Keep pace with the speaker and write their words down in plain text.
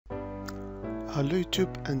Hello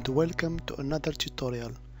YouTube and welcome to another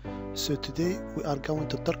tutorial. So today we are going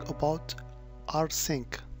to talk about Rsync.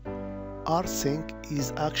 Rsync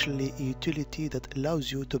is actually a utility that allows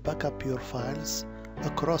you to back up your files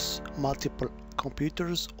across multiple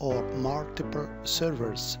computers or multiple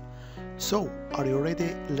servers. So are you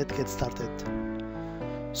ready? Let's get started.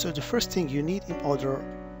 So the first thing you need in order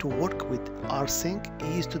to work with Rsync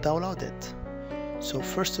is to download it. So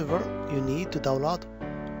first of all you need to download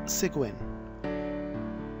Cygwin.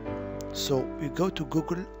 So you go to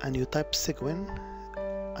Google and you type Cygwin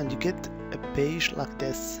and you get a page like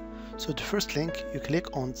this. So the first link, you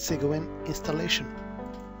click on Cygwin installation.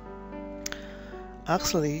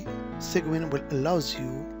 Actually, Cygwin will allows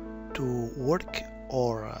you to work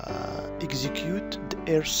or execute the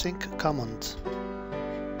Rsync command.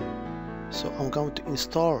 So I'm going to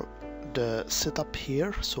install the setup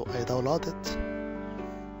here, so I download it.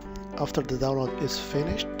 After the download is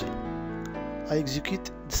finished, I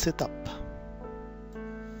execute the setup.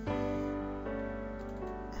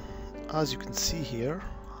 As you can see here,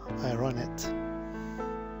 I run it.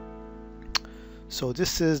 So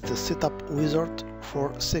this is the setup wizard for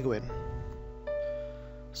Cygwin.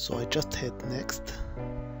 So I just hit next,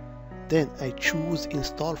 then I choose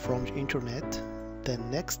install from the internet, then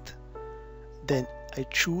next, then I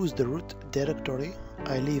choose the root directory,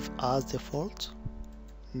 I leave as default,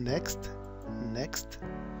 next, next,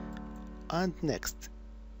 and next.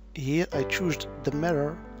 Here I choose the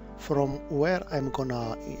mirror from where I'm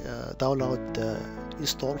gonna download the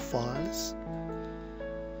install files.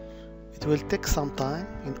 It will take some time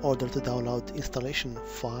in order to download the installation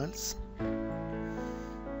files.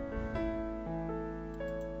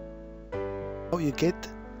 Now you get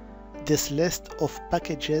this list of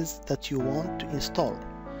packages that you want to install.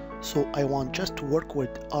 So I want just to work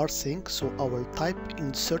with Rsync, so I will type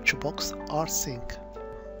in the search box Rsync.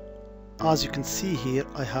 As you can see here,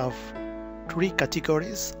 I have 3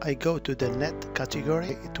 categories. I go to the net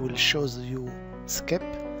category, it will show you skip.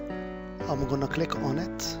 I'm gonna click on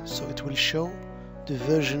it, so it will show the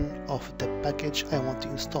version of the package I want to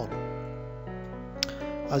install.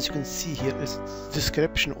 As you can see here is the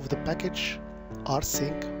description of the package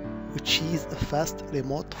Rsync, which is a fast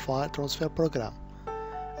remote file transfer program.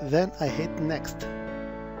 Then I hit next.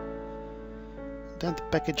 Then the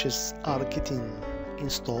packages are getting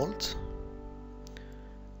installed.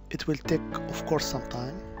 It will take, of course, some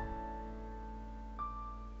time.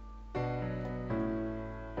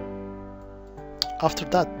 After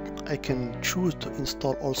that, I can choose to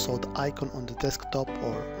install also the icon on the desktop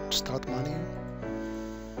or start menu.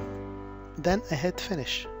 Then I hit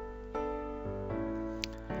finish.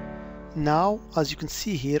 Now, as you can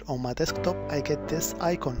see here on my desktop, I get this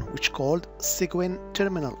icon which called Cygwin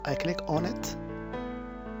Terminal. I click on it.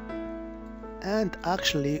 And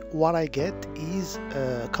actually what I get is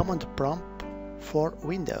a command prompt for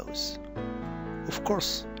Windows. Of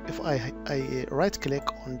course, if I right click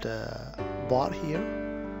on the bar here,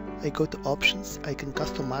 I go to options, I can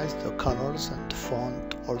customize the colors and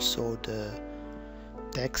font, also the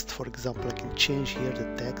text. For example, I can change here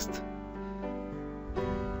the text.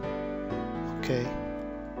 Okay,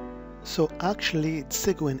 so actually the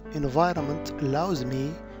Cygwin environment allows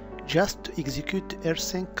me just to execute the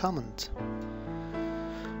Rsync command.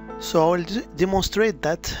 So I will demonstrate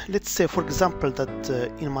that. Let's say, for example, that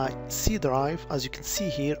in my C drive, as you can see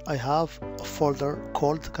here, I have a folder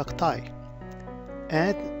called Cacti,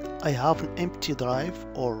 and I have an empty drive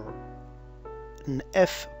or an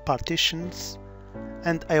F partitions,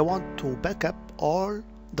 and I want to back up all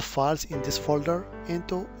the files in this folder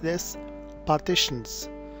into this partitions.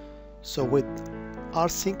 So with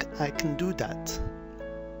Rsync I can do that.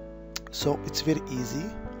 So it's very easy.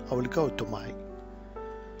 I will go to my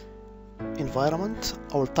environment,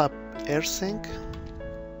 I will type Rsync,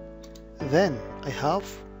 then I have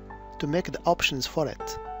to make the options for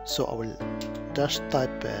it. So I will just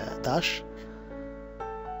type dash,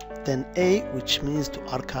 then A, which means to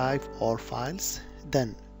archive all files,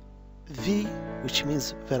 then V, which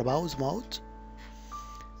means verbose mode,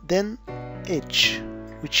 then H,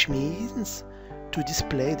 which means to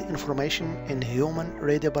display the information in human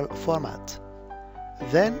readable format,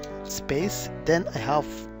 then space, then I have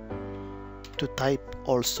to type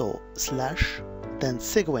also slash, then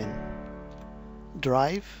Cygwin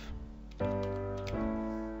drive,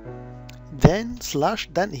 then slash,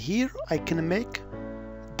 then here I can make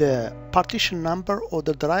the partition number or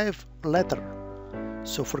the drive letter.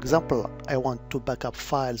 So for example, I want to back up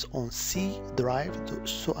files on C drive,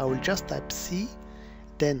 so I will just type C,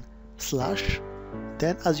 then slash,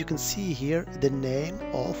 then as you can see here, the name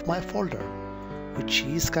of my folder, which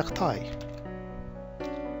is Cacti.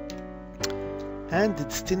 and the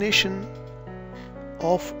destination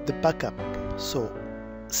of the backup. So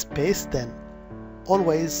space, then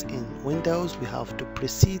always in Windows we have to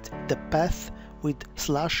precede the path with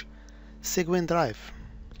 /Cygwin drive.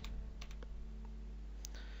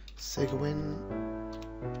 Cygwin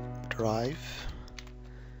drive,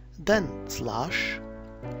 then slash,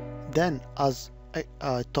 then as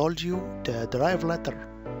I told you, the drive letter.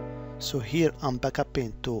 So here I'm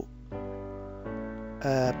backupping to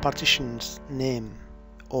partition's name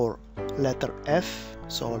or letter F,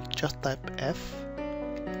 so I'll just type F.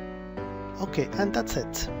 Okay, and that's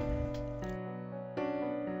it.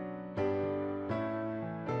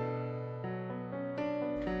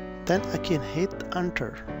 Then I can hit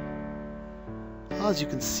enter. As you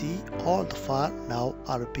can see, all the files now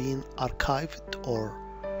are being archived or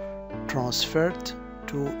transferred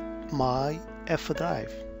to my F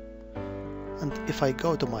drive. And if I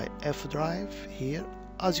go to my F drive here,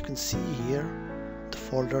 as you can see here, the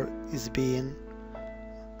folder is being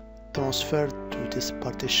transferred to this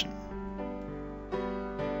partition.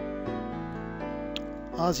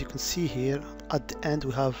 As you can see here, at the end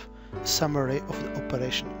we have a summary of the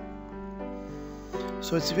operation.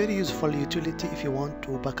 So it's a very useful utility if you want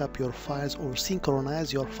to back up your files or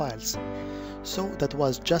synchronize your files. So that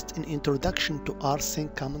was just an introduction to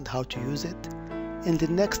Rsync command, how to use it. In the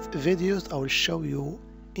next videos I will show you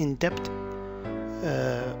in-depth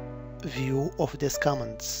view of these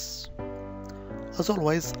commands. As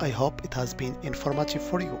always, I hope it has been informative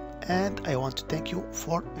for you, and I want to thank you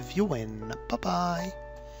for viewing. Bye bye.